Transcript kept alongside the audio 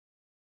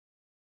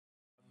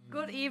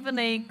Good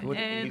evening. Good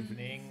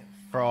evening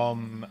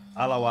from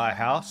Alawai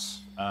House.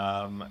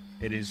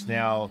 It is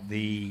now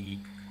the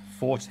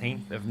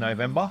 14th of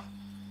November.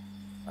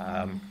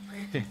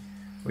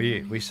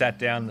 We sat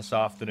down this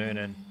afternoon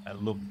and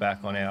looked back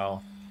on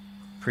our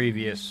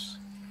previous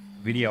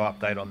video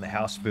update on the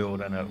house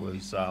build, and it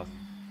was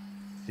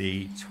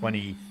the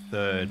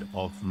 23rd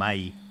of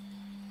May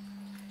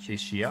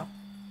this year.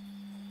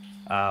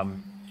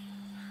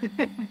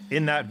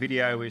 In that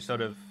video, we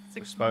sort of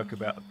spoke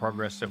about the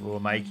progress that we were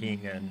making,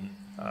 and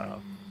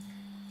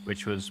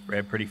which was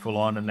pretty full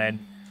on. And then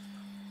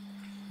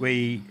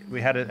we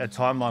had a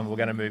timeline. We were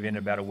going to move in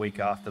about a week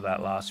after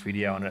that last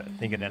video, and I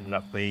think it ended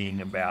up being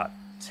about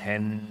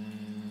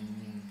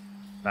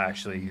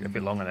actually a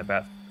bit longer than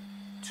about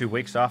 2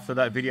 weeks after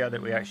that video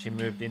that we actually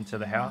moved into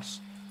the house,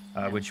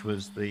 which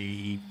was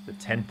the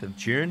 10th of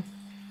June.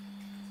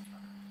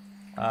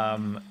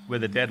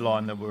 With a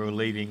deadline that we were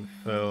leaving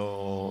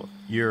for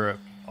Europe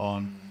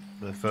on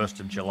the 1st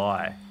of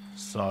July.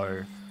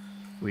 So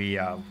we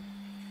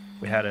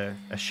had a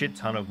shit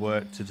ton of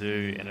work to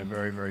do in a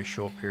very, very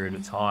short period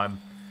of time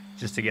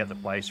just to get the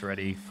place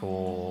ready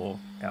for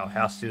our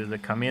house sitter to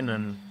come in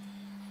and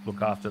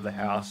look after the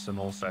house and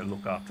also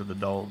look after the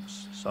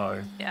dogs.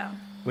 So Yeah.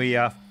 we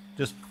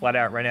just flat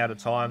out ran out of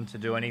time to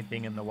do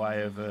anything in the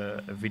way of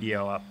a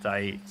video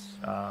update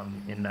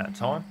in that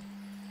time.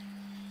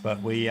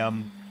 But we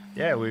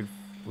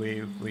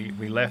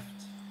left,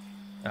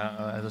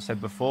 as I said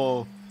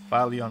before,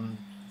 Bali on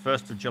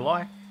 1st of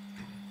July.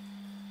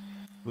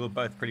 We were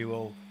both pretty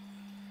well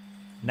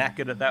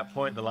knackered at that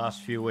point. The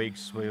last few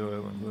weeks we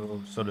were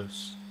sort of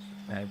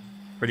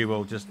pretty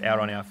well just out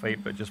on our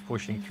feet, but just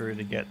pushing through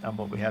to get done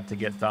what we had to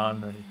get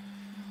done. And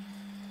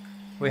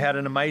we had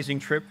an amazing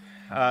trip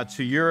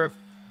to Europe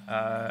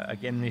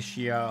again this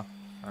year.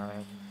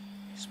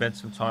 Spent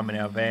some time in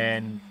our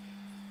van,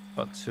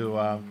 got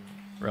to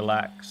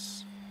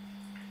relax,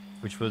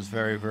 which was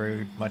very,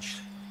 very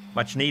much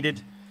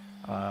needed.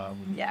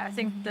 Yeah, I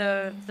think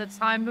the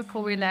time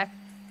before we left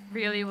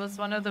really was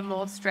one of the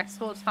most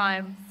stressful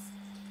times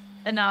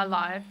in our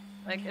life,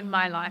 like in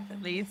my life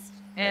at least.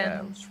 And yeah,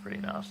 it was pretty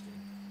nasty.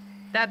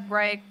 that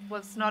break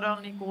was not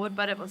only good,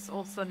 but it was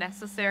also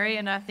necessary.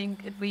 And I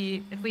think if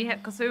we had,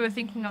 because we were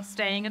thinking of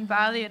staying in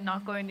Bali and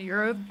not going to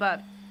Europe,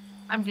 but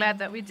I'm glad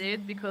that we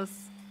did, because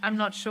I'm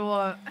not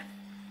sure.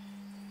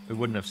 We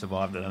wouldn't have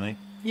survived it, I think.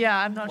 Yeah,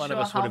 I'm not One sure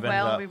of us how would have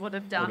ended well up- we would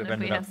have would done have if we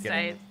ended had up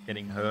stayed.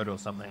 getting hurt or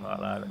something like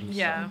that.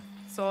 Yeah.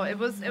 So it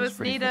was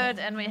pretty needed,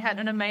 and we had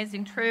an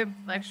amazing trip.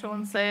 Like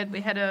Sean said,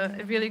 we had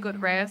a really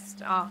good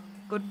rest,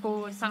 good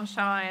food,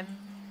 sunshine,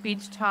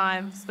 beach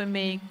time,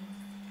 swimming,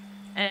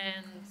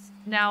 and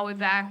now we're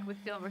back. We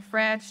feel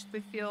refreshed, we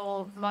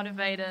feel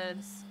motivated,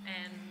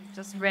 and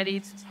just ready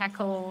to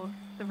tackle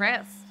the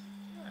rest.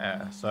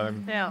 Yeah. So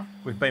Yeah.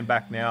 we've been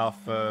back now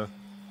for,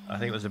 I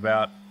think it was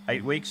about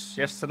 8 weeks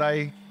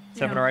yesterday,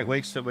 7 Yeah. or 8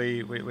 weeks that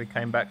we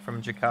came back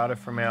from Jakarta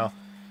from our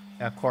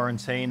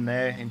quarantine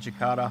there in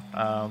Jakarta.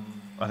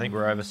 I think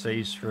we're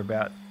overseas for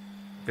about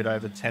a bit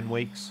over 10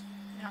 weeks,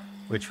 Yeah.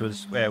 which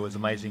was, yeah, it was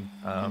amazing.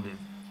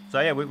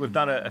 So yeah, we've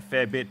done a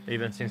fair bit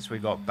even since we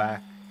got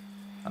back.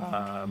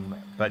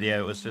 But yeah,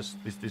 it was just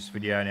this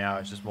video now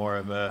is just more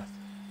of a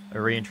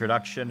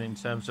reintroduction in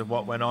terms of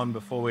what went on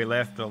before we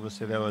left.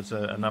 Obviously there was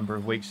a number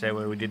of weeks there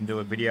where we didn't do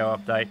a video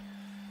update.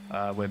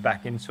 We're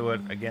back into it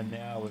again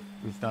now.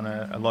 We've done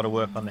a lot of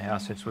work on the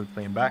house since we've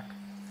been back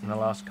in the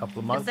last couple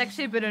of months. It's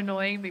actually a bit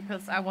annoying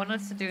because I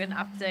wanted to do an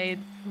update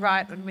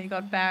right when we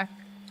got back,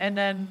 and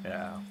then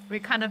we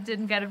kind of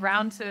didn't get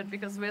around to it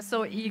because we're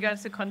so eager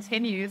to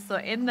continue. So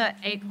in the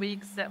 8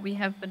 weeks that we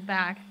have been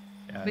back,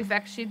 we've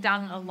actually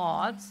done a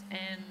lot,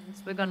 and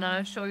we're going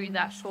to show you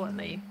that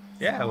shortly.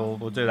 Yeah,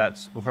 we'll do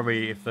that. We'll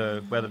probably, if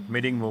the weather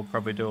permitting, we'll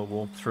probably do a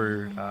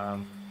walkthrough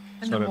In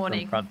sort the of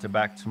morning. from front to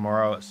back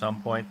tomorrow at some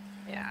point.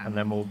 Yeah. And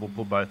then we'll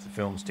put both the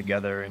films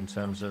together in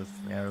terms of,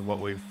 you know, what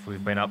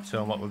we've been up to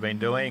and what we've been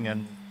doing,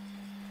 and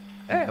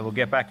yeah, we'll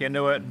get back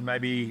into it and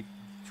maybe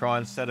try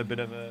and set a bit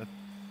of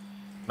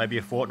maybe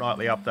a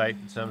fortnightly update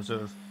in terms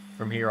of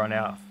from here on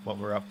out what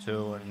we're up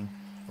to, and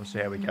we'll see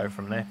how we go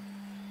from there.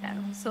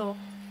 And so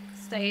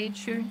stay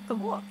tuned for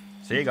more.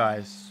 See you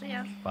guys. See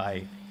ya.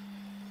 Bye.